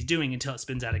the things he's doing until it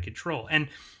spins out of control. And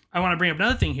I want to bring up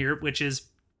another thing here, which is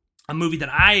a movie that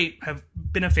I have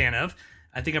been a fan of.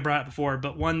 I think I brought it before,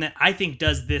 but one that I think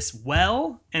does this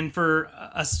well, and for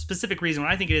a specific reason.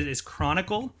 What I think it is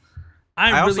Chronicle.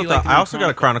 I also got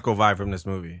a Chronicle vibe from this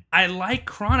movie. I like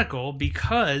Chronicle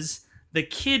because the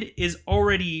kid he's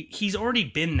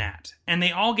already been that, and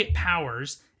they all get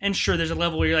powers. And sure, there's a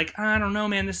level where you're like, I don't know,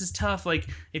 man, this is tough. Like,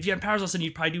 if you had powers all of a sudden,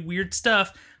 you'd probably do weird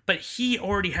stuff. But he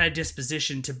already had a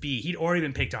disposition to be. He'd already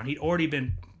been picked on. He'd already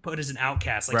been put as an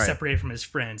outcast, like separated from his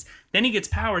friends. Then he gets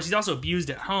powers. He's also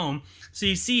abused at home. So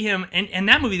you see him, and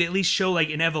that movie, they at least show like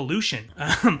an evolution.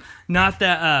 Not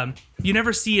that you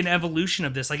never see an evolution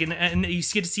of this. Like, and you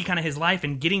get to see kind of his life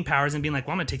and getting powers and being like,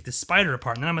 well, I'm gonna take this spider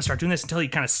apart, and then I'm gonna start doing this until he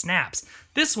kind of snaps.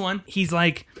 This one, he's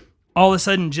like, all of a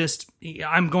sudden, just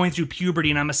I'm going through puberty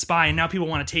and I'm a spy, and now people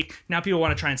want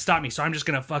to try and stop me, so I'm just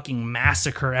gonna fucking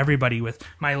massacre everybody with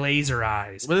my laser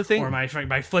eyes, or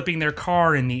by flipping their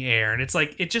car in the air, and it's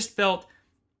like it just felt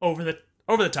over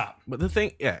the top. But the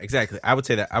thing, yeah, exactly. I would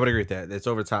say that. I would agree with that. It's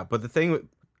over the top. But the thing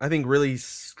I think really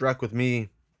struck with me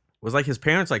was like his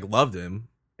parents like loved him,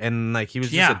 and like he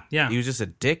was just he was just a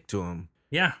dick to him.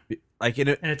 Yeah. like and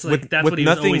it's like that's what he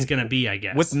was always going to be, I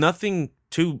guess. With nothing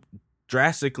too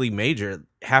drastically major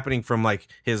happening from like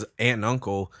his aunt and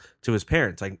uncle to his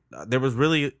parents. Like it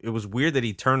was weird that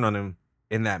he turned on him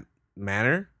in that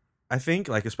manner. I think,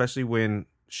 like, especially when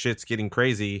shit's getting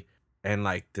crazy and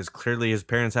like there's clearly his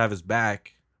parents have his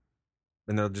back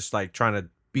and they're just like trying to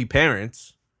be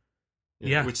parents.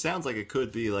 Yeah. Which sounds like it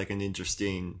could be like an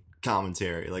interesting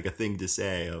commentary, like a thing to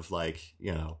say of like,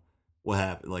 you know, what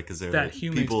happened, like, is there that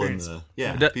human people experience.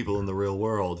 in the people in the real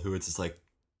world who it's just like,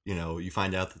 you know, you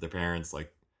find out that their parents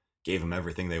like gave them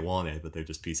everything they wanted, but they're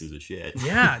just pieces of shit.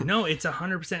 Yeah, no, it's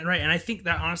 100% right. And I think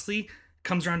that honestly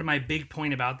comes around to my big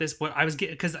point about this. What I was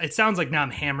getting, because it sounds like now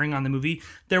I'm hammering on the movie.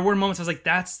 There were moments I was like,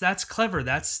 that's clever.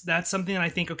 That's something that I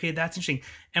think, okay, that's interesting.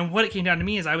 And what it came down to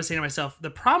me is I was saying to myself, the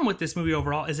problem with this movie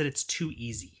overall is that it's too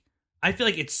easy. I feel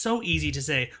like it's so easy to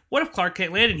say, what if Clark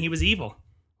Kent landed and he was evil?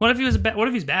 What if he was what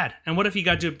if he's bad? And what if he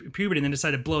got to puberty and then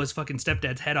decided to blow his fucking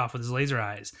stepdad's head off with his laser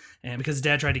eyes, and because his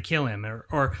dad tried to kill him,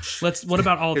 or what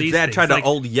about all his these? Dad things? tried like, to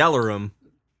old yeller him.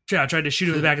 Yeah, tried to shoot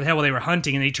him in the back of the head while they were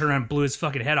hunting, and they turned around and blew his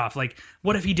fucking head off. Like,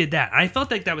 what if he did that? I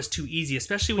felt like that was too easy,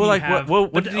 especially when you have.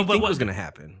 What did you think was going to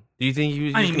happen? Do you think he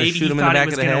was going to maybe shoot him he in the thought it back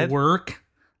was of the going head? to work.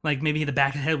 Like maybe the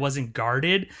back of the head wasn't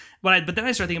guarded. But then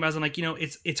I started thinking about it. I'm like, you know,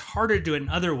 it's harder to do it in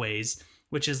other ways,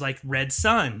 which is like Red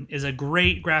Sun is a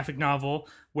great graphic novel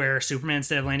where Superman,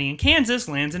 instead of landing in Kansas,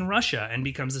 lands in Russia and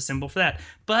becomes a symbol for that.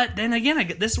 But then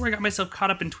again, this is where I got myself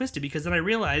caught up and twisted, because then I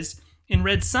realized in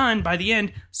Red Sun, by the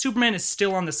end, Superman is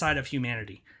still on the side of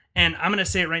humanity. And I'm going to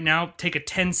say it right now, take a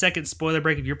 10-second spoiler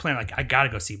break if you're playing, like, I got to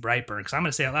go see Brightburn, because I'm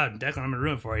going to say it out loud, and Declan, I'm going to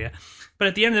ruin it for you. But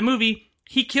at the end of the movie,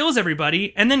 he kills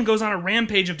everybody and then goes on a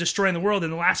rampage of destroying the world,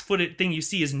 and the last thing you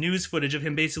see is news footage of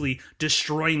him basically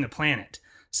destroying the planet.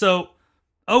 So,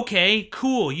 okay,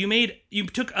 cool. You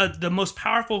took the most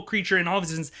powerful creature in all of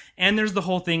existence, and there's the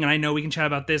whole thing, and I know we can chat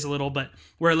about this a little, but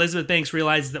where Elizabeth Banks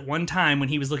realizes that one time when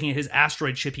he was looking at his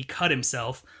asteroid ship, he cut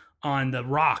himself on the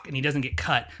rock, and he doesn't get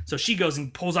cut. So she goes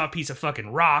and pulls out a piece of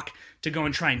fucking rock to go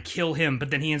and try and kill him, but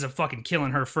then he ends up fucking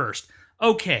killing her first.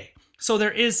 Okay, so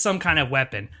there is some kind of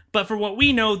weapon, but for what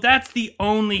we know, that's the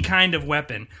only kind of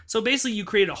weapon. So basically, you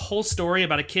create a whole story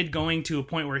about a kid going to a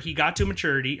point where he got to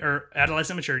maturity, or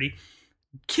adolescent maturity,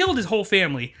 killed his whole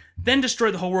family, then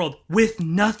destroyed the whole world with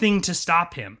nothing to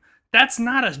stop him. That's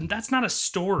not a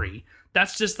story.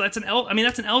 That's an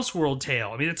Elseworld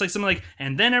tale. I mean, it's like something like,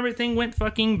 and then everything went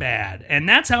fucking bad. And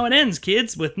that's how it ends,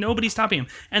 kids, with nobody stopping him.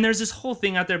 And there's this whole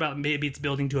thing out there about maybe it's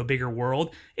building to a bigger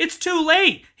world. It's too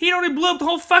late. He already blew up the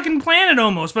whole fucking planet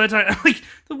almost by the time, like,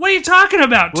 what are you talking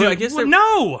about, dude? Well, I guess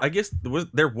no. I guess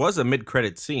there was a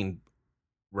mid-credit scene,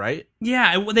 right?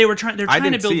 Yeah, they're trying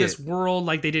to build this world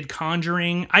like they did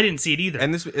Conjuring. I didn't see it either.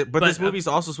 And this movie's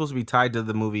also supposed to be tied to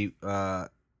the movie,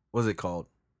 what's it called?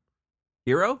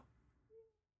 Hero?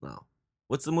 No.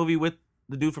 What's the movie with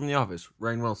the dude from The Office?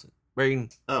 Rainn Wilson.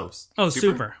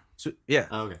 Super. Yeah.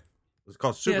 Oh, okay. It's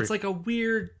called Super. Yeah, it's like a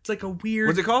weird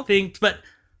What's it called? thing, but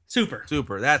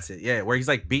Super. That's it. Yeah, where he's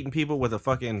like beating people with a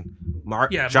fucking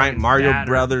giant Marion's Mario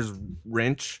Brothers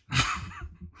wrench.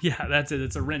 Yeah, that's it.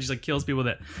 It's a wrench. He like kills people with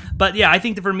it. But yeah, I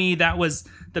think that for me, that was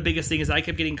the biggest thing, is I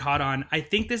kept getting caught on. I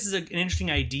think this is an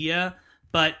interesting idea,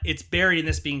 but it's buried in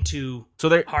this being too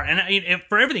hard. And I mean,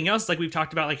 for everything else, like we've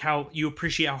talked about, like how you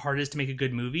appreciate how hard it is to make a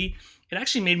good movie. It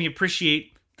actually made me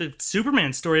appreciate the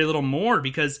Superman story a little more,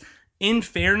 because in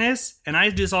fairness, and I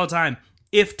do this all the time,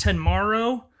 if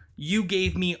tomorrow you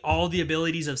gave me all the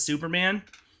abilities of Superman,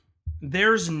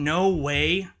 there's no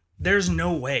way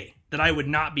that I would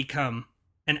not become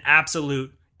an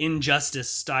absolute injustice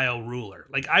style ruler.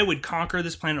 Like, I would conquer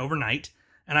this planet overnight,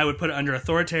 and I would put it under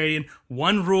authoritarian,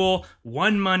 one rule,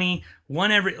 one money,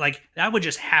 like that would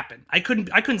just happen. I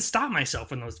couldn't stop myself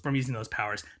from using those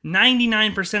powers.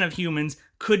 99% of humans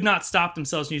could not stop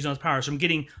themselves from using those powers from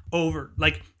getting over.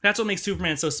 Like, that's what makes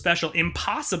Superman so special,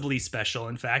 impossibly special,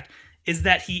 in fact, is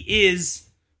that he is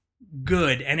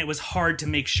good, and it was hard to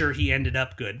make sure he ended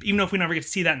up good, even though if we never get to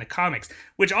see that in the comics,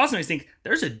 which also makes me think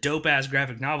there's a dope-ass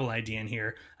graphic novel idea in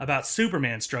here about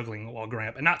Superman struggling while growing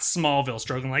up, and not Smallville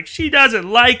struggling like, she doesn't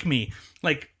like me,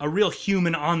 like a real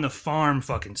human on the farm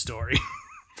fucking story.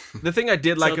 The thing I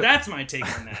did like... So that's my take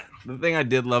on that. The thing I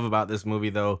did love about this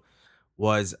movie, though,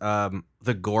 was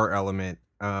the gore element.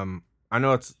 I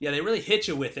know it's... Yeah, they really hit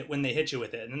you with it when they hit you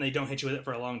with it, and then they don't hit you with it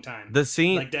for a long time. The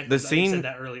scene... Like Declan said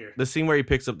that earlier. The scene where he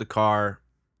picks up the car,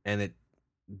 and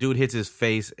dude hits his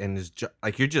face, and is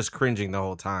like, you're just cringing the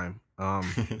whole time.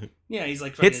 Yeah, he's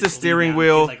like... Hits the steering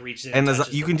wheel, like and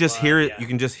you can just hear it. Yeah. You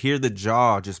can just hear the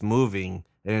jaw just moving,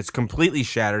 and it's completely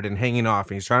shattered and hanging off,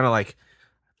 and he's trying to, like...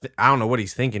 I don't know what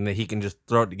he's thinking, that he can just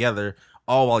throw it together.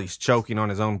 all while he's choking on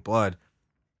his own blood.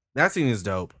 That scene is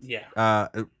dope. Yeah.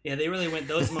 Yeah, they really went,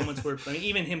 those moments were, I mean,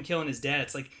 even him killing his dad,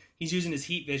 it's like he's using his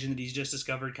heat vision that he's just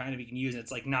discovered kind of he can use, and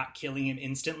it's like not killing him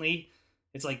instantly.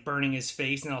 It's like burning his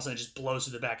face, and then all of a sudden it just blows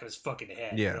through the back of his fucking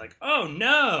head. Yeah. You're like, oh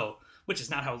no! Which is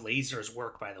not how lasers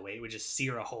work, by the way. It would just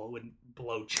sear a hole. It wouldn't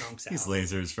blow chunks out. These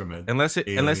lasers from it. Unless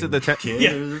it's the kid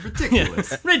Yeah. are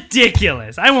ridiculous.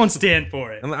 Ridiculous. I won't stand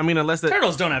for it. I mean, unless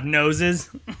Turtles don't have noses.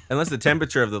 the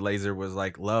temperature of the laser was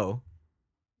like low,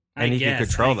 and he could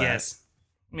control that.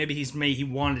 Maybe he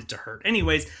wanted it to hurt.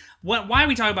 Anyways, why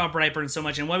we talk about Brightburn so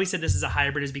much and why we said this is a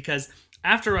hybrid is because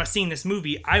after seeing this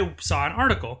movie, I saw an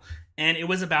article. And it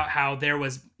was about how there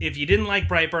was, if you didn't like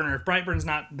Brightburn, or if Brightburn's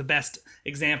not the best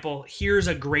example, here's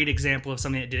a great example of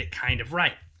something that did it kind of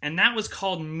right. And that was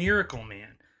called Miracle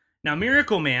Man. Now,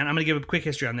 Miracle Man, I'm going to give a quick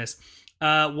history on this,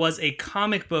 was a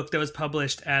comic book that was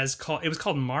published it was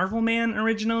called Marvel Man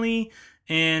originally,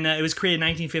 and it was created in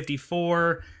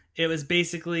 1954. It was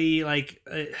basically like,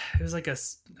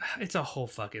 it's a whole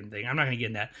fucking thing. I'm not going to get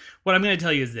in that. What I'm going to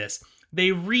tell you is this. They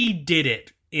redid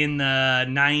it. In the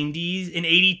 90s, in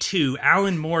 82,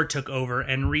 Alan Moore took over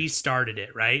and restarted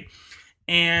it, right?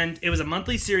 And it was a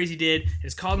monthly series he did.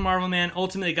 It's called Marvel Man.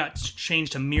 Ultimately, it got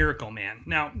changed to Miracle Man.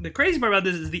 Now, the crazy part about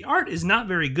this is the art is not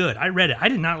very good. I read it. I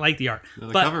did not like the art.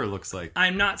 The cover looks like...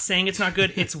 I'm not saying it's not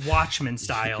good. It's Watchmen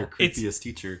style. Your creepiest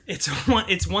teacher.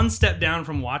 It's one step down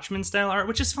from Watchmen style art,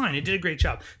 which is fine. It did a great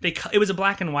job. It was a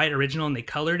black and white original, and they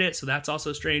colored it, so that's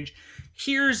also strange.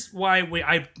 Here's why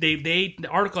the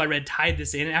article I read tied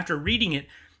this in, and after reading it,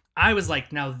 I was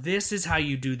like, now this is how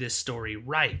you do this story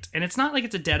right. And it's not like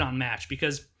it's a dead-on match,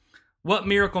 because what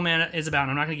Miracle Man is about,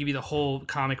 and I'm not going to give you the whole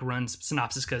comic run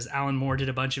synopsis because Alan Moore did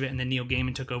a bunch of it and then Neil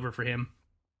Gaiman took over for him.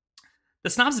 The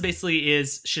synopsis basically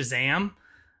is Shazam.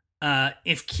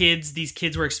 If these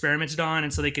kids were experimented on,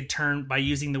 and so they could turn by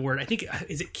using the word, I think,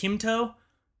 is it Kimto?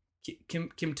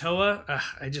 Kimtoa?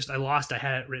 I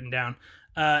had it written down.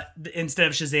 Instead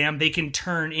of Shazam, they can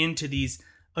turn into these.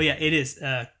 Oh yeah, it is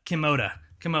Kimoda.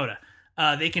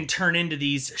 They can turn into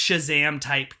these Shazam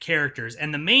type characters,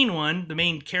 and the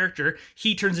main character,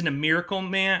 he turns into Miracle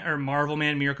Man or Marvel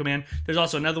Man, Miracle Man. There's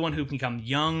also another one who can become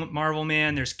young Marvel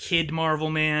Man. There's Kid Marvel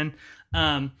Man.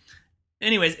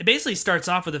 Anyways, it basically starts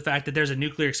off with the fact that there's a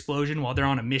nuclear explosion while they're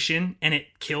on a mission, and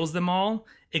it kills them all,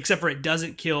 except for it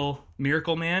doesn't kill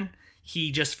Miracle Man.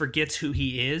 He just forgets who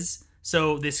he is.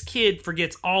 So this kid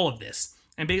forgets all of this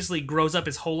and basically grows up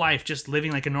his whole life just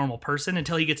living like a normal person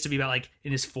until he gets to be about like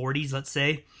in his 40s, let's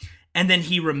say. And then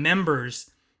he remembers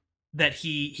that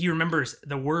he remembers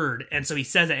the word. And so he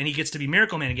says it and he gets to be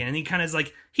Miracle Man again. And he kind of is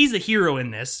like, he's the hero in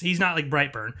this. He's not like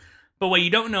Brightburn. But what you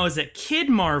don't know is that Kid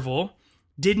Marvel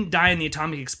didn't die in the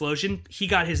atomic explosion.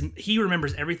 He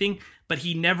remembers everything, but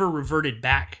he never reverted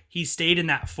back. He stayed in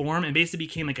that form and basically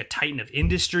became like a titan of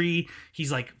industry.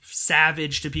 He's like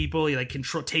savage to people. He like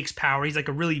takes power. He's like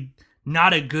a really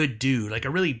not a good dude, like a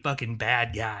really fucking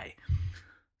bad guy.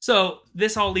 So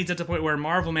this all leads up to the point where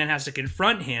Marvel Man has to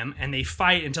confront him, and they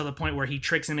fight until the point where he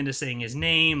tricks him into saying his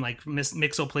name, like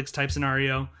Mixoplex type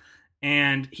scenario.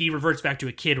 And he reverts back to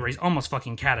a kid where he's almost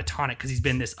fucking catatonic because he's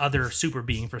been this other super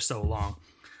being for so long.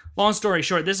 Long story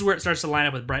short, this is where it starts to line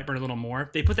up with Brightburn a little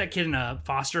more. They put that kid in a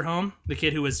foster home, the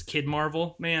kid who was Kid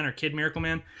Marvel Man or Kid Miracle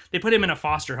Man. They put him in a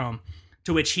foster home,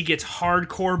 to which he gets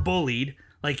hardcore bullied.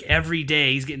 Like every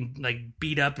day he's getting like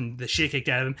beat up and the shit kicked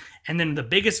out of him. And then the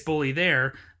biggest bully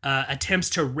there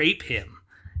attempts to rape him.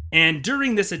 And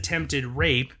during this attempted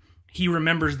rape, he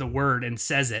remembers the word and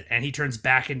says it, and he turns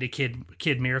back into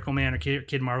Kid Miracle Man or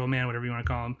Kid Marvel Man, whatever you want to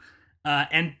call him,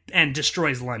 and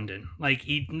destroys London. Like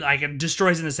he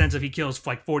destroys in the sense of he kills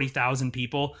like 40,000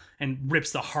 people and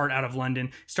rips the heart out of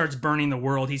London, starts burning the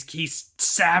world. He's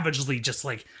savagely just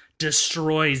like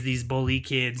destroys these bully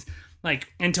kids, like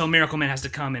until Miracle Man has to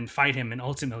come and fight him, and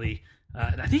ultimately,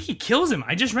 I think he kills him.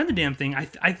 I just read the damn thing.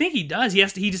 I think he does.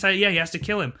 He decided he has to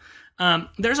kill him.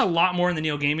 There's a lot more in the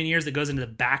Neil Gaiman years that goes into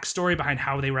the backstory behind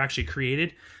how they were actually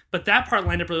created. But that part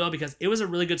lined up really well because it was a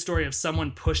really good story of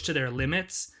someone pushed to their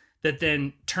limits that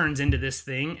then turns into this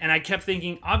thing. And I kept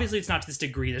thinking, obviously it's not to this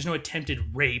degree. There's no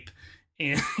attempted rape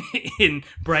in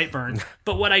Brightburn.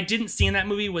 But what I didn't see in that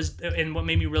movie was, and what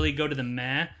made me really go to the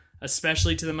meh,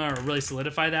 especially to the meh, or really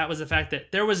solidify that, was the fact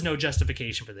that there was no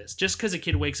justification for this. Just because a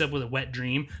kid wakes up with a wet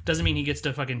dream doesn't mean he gets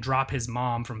to fucking drop his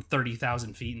mom from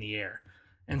 30,000 feet in the air.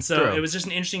 And so It was just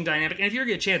an interesting dynamic. And if you ever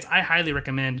get a chance, I highly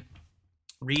recommend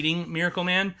reading Miracle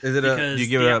Man. Is it do you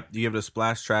give it a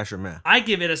splash, trash, or meh? I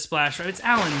give it a splash. It's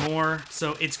Alan Moore,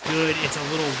 so it's good. It's a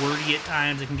little wordy at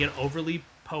times. It can get overly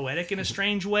poetic in a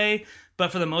strange way,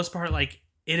 but for the most part, like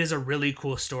it is a really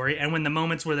cool story. And when the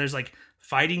moments where there's like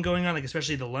fighting going on, like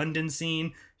especially the London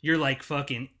scene, you're like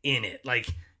fucking in it. Like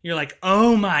you're like,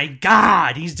 oh my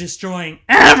god, he's destroying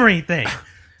everything.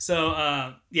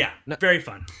 So yeah, very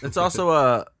fun. It's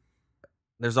also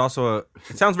there's also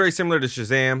it sounds very similar to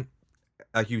Shazam,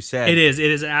 like you said. It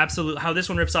is an absolute, how this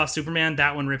one rips off Superman,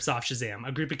 that one rips off Shazam.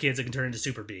 A group of kids that can turn into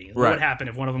super beings. What would happen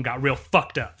if one of them got real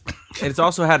fucked up? And it's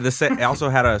also had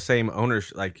a same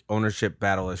ownership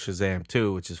battle as Shazam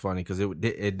too, which is funny because there's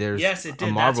it did.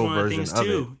 a Marvel That's one version of the things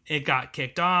too. it. It got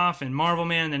kicked off, and Marvel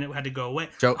Man, then it had to go away.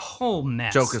 A whole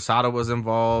mess. Joe Quesada was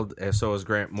involved, and so was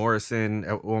Grant Morrison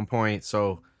at one point.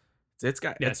 So it's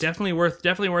definitely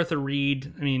worth a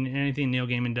read. I mean, anything Neil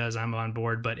Gaiman does, I'm on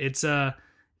board. But it's I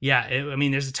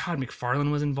mean, there's a Todd McFarlane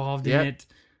was involved in it.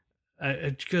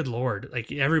 Good lord,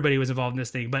 like everybody was involved in this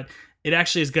thing, but it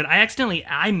actually is good.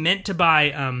 I meant to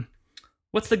buy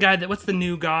what's the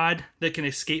new god that can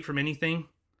escape from anything?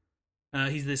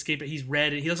 He's the escape. He's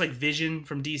red. He looks like Vision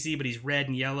from DC, but he's red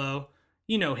and yellow.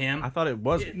 You know him. I thought it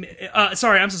was.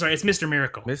 Sorry, I'm so sorry. It's Mr.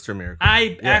 Miracle. Mr. Miracle.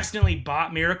 I accidentally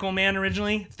bought Miracle Man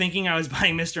originally, thinking I was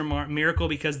buying Mr. Miracle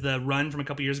because the run from a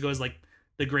couple years ago is like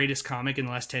the greatest comic in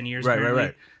the last 10 years.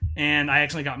 Right. And I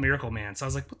actually got Miracle Man. So I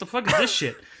was like, what the fuck is this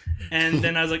shit? And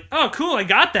then I was like, oh, cool, I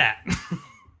got that.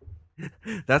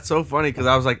 That's so funny because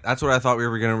I was like, that's what I thought we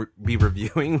were going to be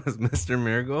reviewing was Mr.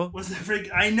 Miracle. Was the freak?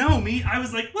 I know, me. I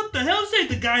was like, what the hell? This ain't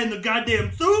the guy in the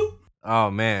goddamn suit.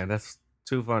 Oh, man, that's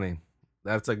too funny.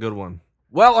 That's a good one.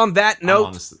 Well, on that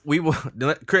note, we will.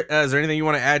 Is there anything you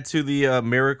want to add to the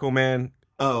Miracle Man?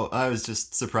 Oh, I was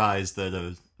just surprised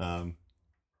that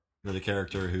a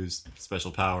character whose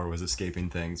special power was escaping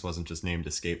things wasn't just named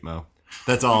Escape Mo.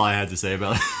 That's all I had to say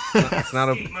about it. It's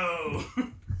not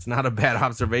It's not a bad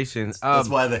observation. That's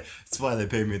why they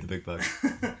paid me the big bucks.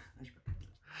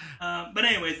 But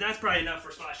anyways, that's probably enough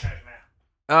for Splash Trash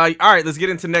Man. All right, let's get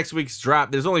into next week's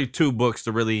drop. There's only 2 books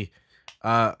to really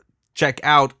check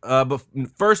out. But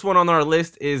first one on our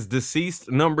list is Deceased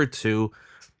 #2.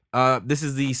 This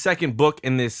is the second book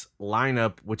in this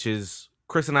lineup, which is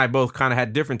Chris and I both kind of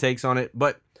had different takes on it,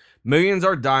 but millions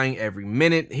are dying every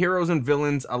minute. Heroes and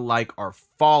villains alike are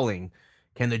falling.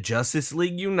 Can the Justice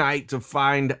League unite to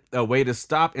find a way to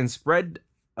stop the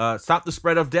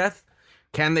spread of death?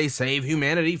 Can they save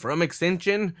humanity from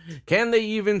extinction? Can they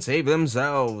even save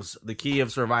themselves? The key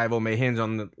of survival may hinge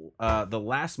on the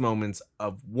last moments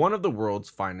of one of the world's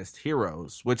finest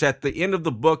heroes, which at the end of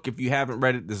the book, if you haven't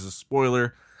read it, this is a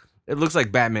spoiler. It looks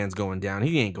like Batman's going down.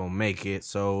 He ain't gonna make it.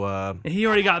 So he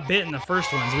already got bit in the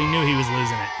first one, so we knew he was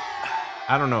losing it.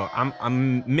 I don't know.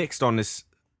 I'm mixed on this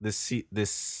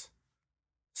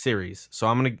series, so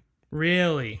I'm gonna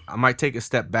I might take a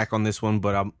step back on this one,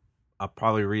 but I'll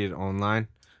probably read it online.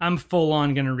 I'm full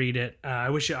on gonna read it.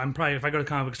 I'm probably, if I go to the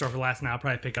comic book store for last night, I'll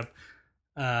probably pick up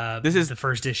this is the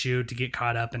first issue to get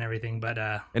caught up and everything, but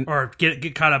or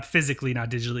get caught up physically, not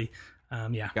digitally.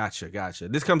 Yeah. Gotcha.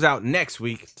 This comes out next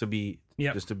week to be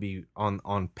just to be on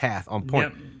point.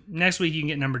 Yep. Next week you can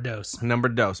get Number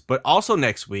Dose. But also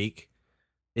next week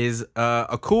is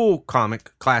a cool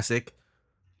comic classic,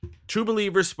 True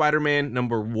Believer Spider-Man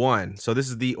 #1. So this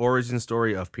is the origin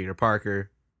story of Peter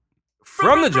Parker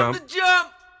from the jump.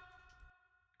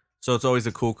 So it's always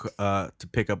a cool to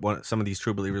pick up some of these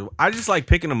True Believers. I just like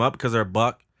picking them up because they're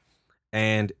 $1,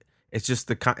 and it's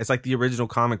just it's like the original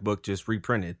comic book just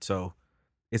reprinted. So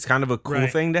it's kind of a cool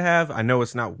thing to have. I know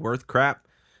it's not worth crap,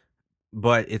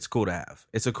 but it's cool to have.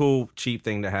 It's a cool, cheap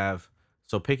thing to have.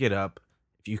 So pick it up.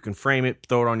 If you can frame it,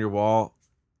 throw it on your wall.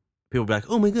 People be like,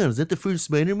 "Oh my god, is that the first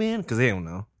Spider-Man?" Because they don't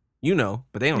know. You know,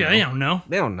 but they don't know. Yeah, they don't know.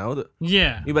 They don't know.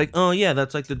 Yeah. You're like, "Oh yeah,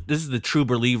 that's like this is the True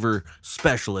Believer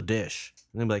special edition."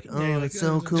 And they're like, "Oh, that's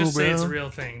so cool, just bro." Just say it's a real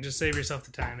thing. Just save yourself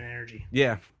the time and energy.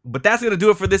 Yeah. But that's going to do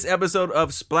it for this episode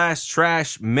of Splash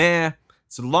Trash Meh.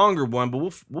 It's a longer one, but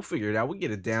we'll figure it out. We'll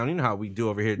get it down. You know how we do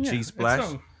over here at G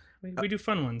Splash. We do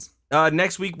fun ones.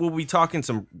 Next week, we'll be talking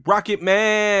some Rocket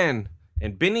Man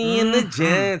and Benny and the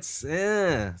Jets.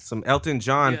 Yeah. Some Elton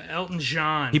John. Yeah, Elton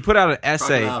John. He put out an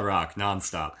essay. Crocodile Rock,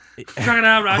 nonstop.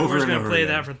 Crocodile Rock, we're just going to play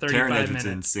that for 35 Taron Egerton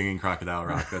minutes. Singing Crocodile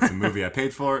Rock. That's a movie I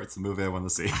paid for. It's a movie I want to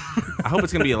see. I hope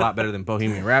it's going to be a lot better than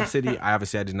Bohemian Rhapsody. I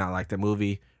did not like that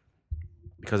movie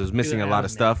because it was missing a lot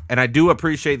of stuff. And I do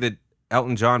appreciate that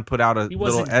Elton John put out a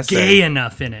little essay. Gay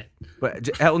enough in it. But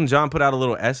Elton John put out a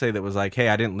little essay that was like, "Hey,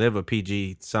 I didn't live a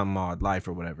PG some odd life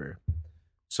or whatever."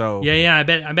 So yeah, I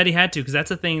bet he had to, because that's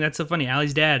the thing. That's so funny.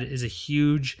 Allie's dad is a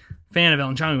huge fan of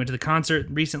Elton John. We went to the concert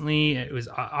recently. It was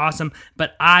awesome.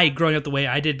 But growing up the way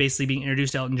I did, basically being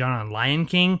introduced to Elton John on Lion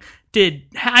King,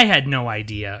 I had no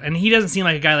idea. And he doesn't seem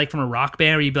like a guy like from a rock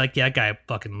band where you'd be like, yeah, that guy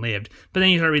fucking lived. But then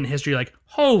you start reading the history, like,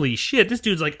 holy shit, this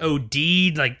dude's like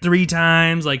OD'd like 3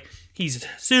 times. Like, he's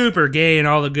super gay in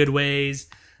all the good ways.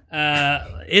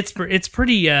 It's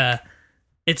pretty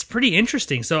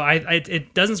interesting. So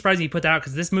it doesn't surprise me you put that out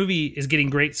because this movie is getting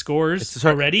great scores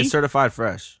already. It's certified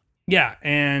fresh. Yeah,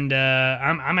 and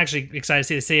I'm actually excited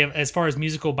to say as far as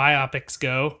musical biopics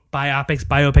go,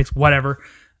 biopics, whatever,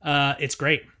 it's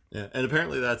great. Yeah, and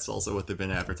apparently that's also what they've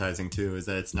been advertising too, is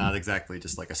that it's not exactly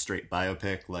just like a straight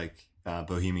biopic like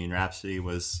Bohemian Rhapsody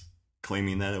was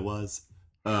claiming that it was.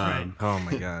 Right. Oh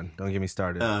my god, don't get me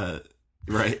started.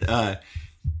 Right.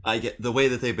 I get the way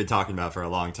that they've been talking about for a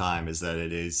long time is that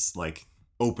it is like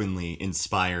openly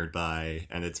inspired by,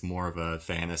 and it's more of a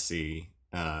fantasy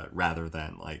rather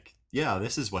than like, yeah,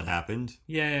 this is what happened.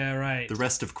 Yeah, right. The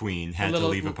rest of Queen had to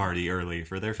leave a party early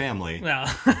for their family.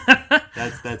 Well,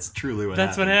 that's truly what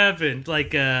that's happened. what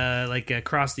happened. Like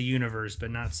across the universe,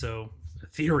 but not so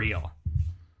ethereal.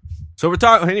 So we're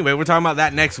talking about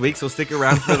that next week, so stick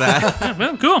around for that. Yeah,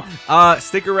 well, cool.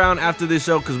 Stick around after this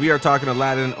show because we are talking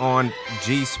Aladdin on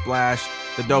G Splash,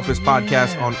 the dopest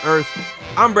podcast on earth.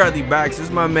 I'm Bradley Bax. This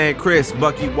is my man Chris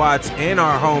Bucky Watts and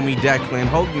our homie Declan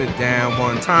holding it down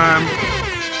one time.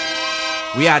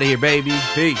 We out of here, baby.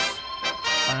 Peace.